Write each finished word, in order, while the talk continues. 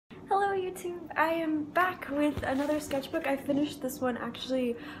Hello YouTube! I am back with another sketchbook. I finished this one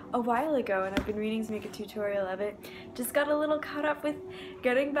actually a while ago and I've been meaning to make a tutorial of it. Just got a little caught up with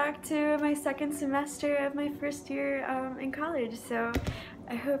getting back to my second semester of my first year in college, so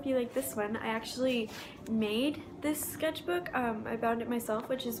I hope you like this one. I actually made this sketchbook. I bound it myself,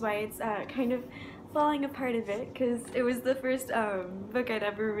 which is why it's kind of falling apart a bit, because it was the first book I'd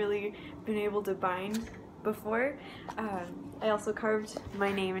ever really been able to bind before. I also carved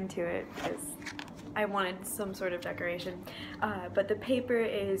my name into it because I wanted some sort of decoration. But the paper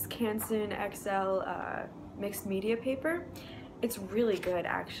is Castien XL mixed media paper. It's really good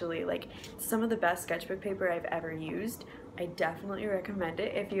actually, like some of the best sketchbook paper I've ever used. I definitely recommend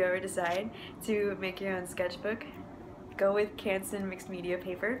it if you ever decide to make your own sketchbook. Go with Castien mixed media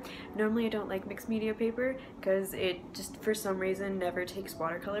paper. Normally I don't like mixed media paper because it just for some reason never takes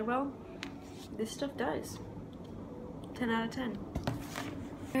watercolor well. This stuff does. 10 out of 10.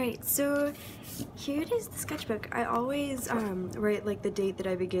 Alright, so here it is, the sketchbook. I always write like the date that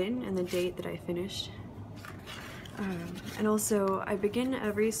I begin and the date that I finished. And also, I begin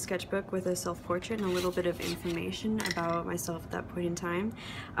every sketchbook with a self-portrait and a little bit of information about myself at that point in time.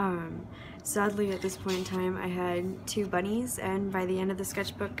 Sadly, at this point in time, I had 2 bunnies, and by the end of the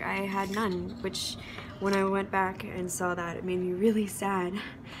sketchbook, I had none, which when I went back and saw that, it made me really sad.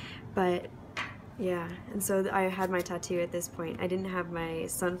 But yeah, and so I had my tattoo at this point. I didn't have my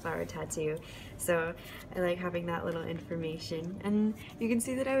sunflower tattoo, so I like having that little information. And you can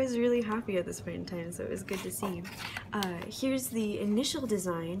see that I was really happy at this point in time, so it was good to see. Here's the initial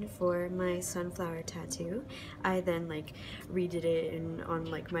design for my sunflower tattoo. I then like redid it on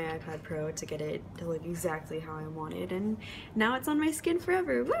like my iPad Pro to get it to look exactly how I wanted, and now it's on my skin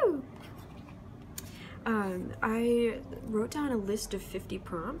forever. Woo! I wrote down a list of 50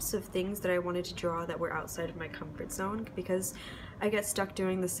 prompts of things that I wanted to draw that were outside of my comfort zone, because I get stuck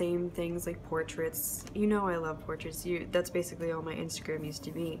doing the same things like portraits. You know I love portraits. That's basically all my Instagram used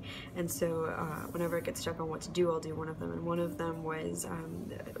to be. And so whenever I get stuck on what to do, I'll do one of them. And one of them was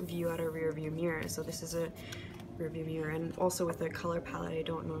view out a rear view mirror. So this is a rear view mirror, and also with a color palette I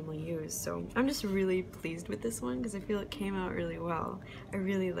don't normally use. So I'm just really pleased with this one because I feel it came out really well. I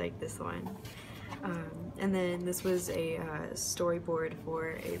really like this one. And then this was a storyboard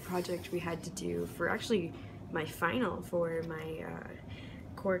for a project we had to do for actually my final for my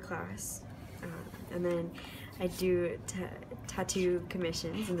core class. And then I do tattoo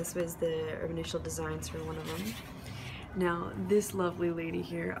commissions, and this was the initial designs for one of them. Now this lovely lady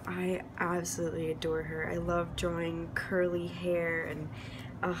here, I absolutely adore her. I love drawing curly hair and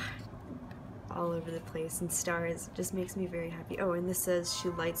all over the place, and stars. It just makes me very happy. Oh, and this says she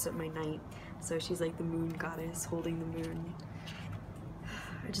lights up my night. So she's like the moon goddess holding the moon.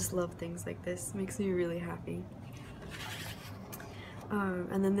 I just love things like this. It makes me really happy.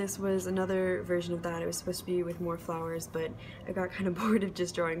 And then this was another version of that. It was supposed to be with more flowers, but I got kind of bored of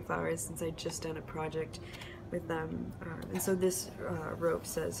just drawing flowers since I'd just done a project with them. And so this rope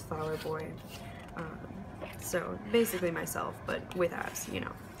says Flower Boy. So basically myself, but with abs, you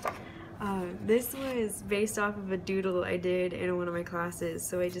know. This was based off of a doodle I did in one of my classes,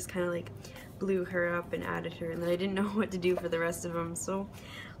 so I just kind of like blew her up and added her, and then I didn't know what to do for the rest of them, so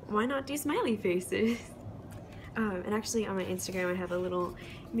why not do smiley faces? And actually on my Instagram I have a little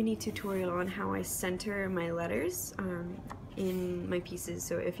mini tutorial on how I center my letters in my pieces,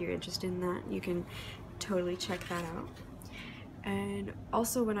 so if you're interested in that you can totally check that out. And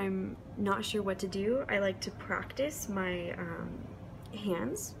also when I'm not sure what to do, I like to practice my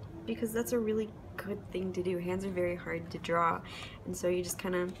hands, because that's a really good thing to do. Hands are very hard to draw, and so you just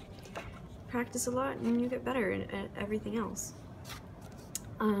kind of practice a lot and you get better at everything else.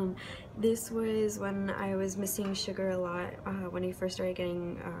 This was when I was missing Sugar a lot, when I first started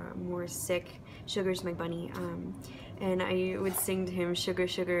getting more sick. Sugar's my bunny, and I would sing to him Sugar,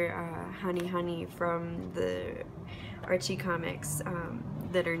 Sugar, Honey, Honey from the Archie comics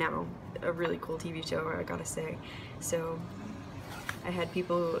that are now a really cool TV show, I gotta say. So I had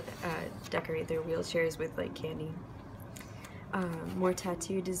people decorate their wheelchairs with like candy. More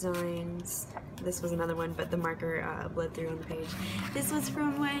tattoo designs. This was another one, but the marker bled through on the page. This was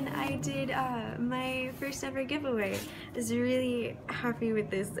from when I did my first ever giveaway. I was really happy with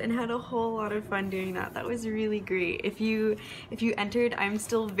this and had a whole lot of fun doing that. That was really great. If you entered, I'm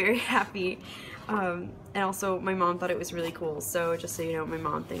still very happy. And also my mom thought it was really cool, so just so you know, my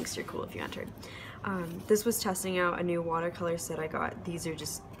mom thinks you're cool if you entered. This was testing out a new watercolor set I got. These are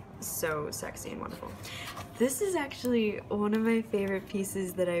just so sexy and wonderful. This is actually one of my favorite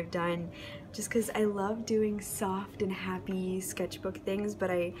pieces that I've done, just because I love doing soft and happy sketchbook things,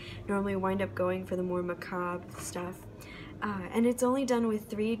 but I normally wind up going for the more macabre stuff. And it's only done with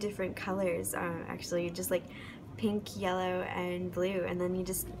 3 different colors, actually, just like pink, yellow, and blue, and then you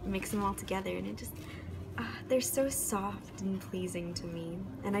just mix them all together, and it just, they're so soft and pleasing to me.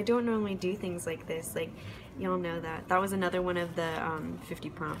 And I don't normally do things like this, like, y'all know that. That was another one of the 50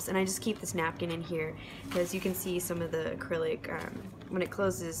 prompts, and I just keep this napkin in here, because you can see some of the acrylic, when it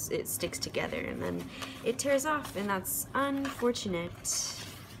closes, it sticks together, and then it tears off, and that's unfortunate.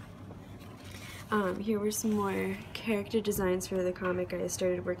 Here were some more character designs for the comic I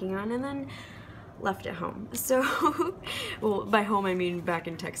started working on and then left at home. So, well, by home I mean back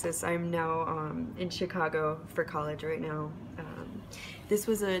in Texas. I'm now in Chicago for college right now. This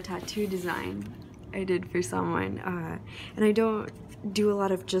was a tattoo design I did for someone, and I don't do a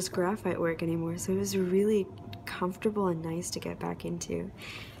lot of just graphite work anymore, so it was really comfortable and nice to get back into.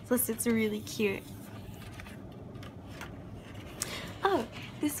 Plus, it's really cute. Oh,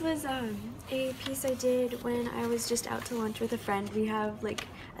 this was a piece I did when I was just out to lunch with a friend. We have like,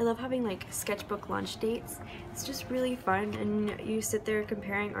 I love having like sketchbook lunch dates. It's just really fun, and you sit there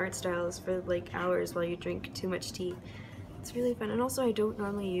comparing art styles for like hours while you drink too much tea. It's really fun, and also I don't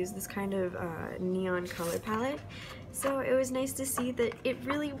normally use this kind of neon color palette, so it was nice to see that it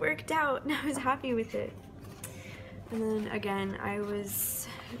really worked out, and I was happy with it. And then again, I was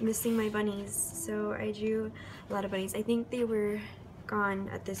missing my bunnies, so I drew a lot of bunnies. I think they were gone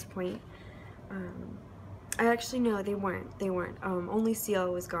at this point. I actually, no, they weren't. Only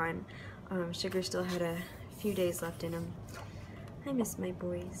Seal was gone. Sugar still had a few days left in him. I miss my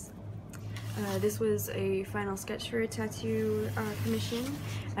boys. This was a final sketch for a tattoo commission,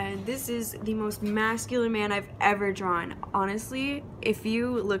 and this is the most masculine man I've ever drawn. Honestly, if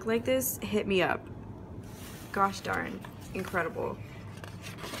you look like this, hit me up. Gosh darn, incredible.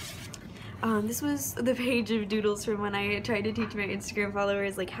 This was the page of doodles from when I tried to teach my Instagram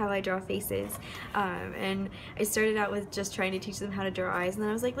followers like how I draw faces, and I started out with just trying to teach them how to draw eyes, and then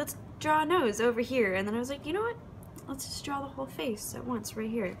I was like, let's draw a nose over here, and then I was like, you know what, let's just draw the whole face at once right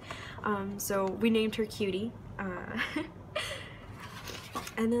here. So we named her Cutie,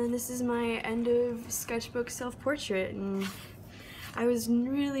 and then this is my end of sketchbook self-portrait, and I was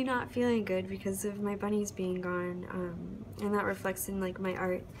really not feeling good because of my bunnies being gone, and that reflects in like my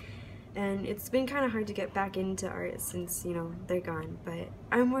art. And it's been kind of hard to get back into art since, you know, they're gone, but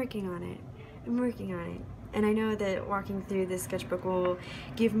I'm working on it. I'm working on it. And I know that walking through this sketchbook will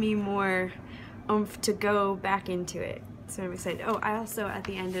give me more oomph to go back into it. So I'm excited. Oh, I also, at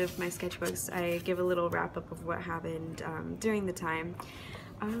the end of my sketchbooks, I give a little wrap-up of what happened during the time.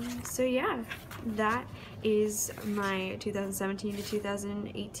 So yeah, that is my 2017 to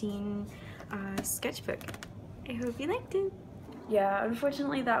 2018 sketchbook. I hope you liked it. Yeah,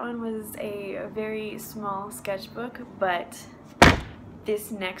 unfortunately that one was a very small sketchbook, but this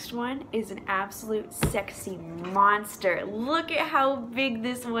next one is an absolute sexy monster. Look at how big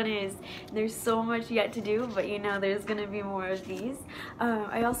this one is. There's so much yet to do, but you know there's gonna be more of these.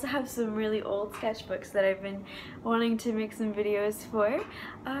 I also have some really old sketchbooks that I've been wanting to make some videos for.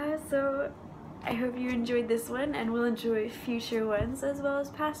 So I hope you enjoyed this one and will enjoy future ones as well as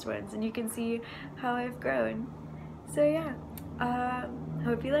past ones, and you can see how I've grown. So yeah.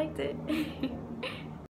 Hope you liked it.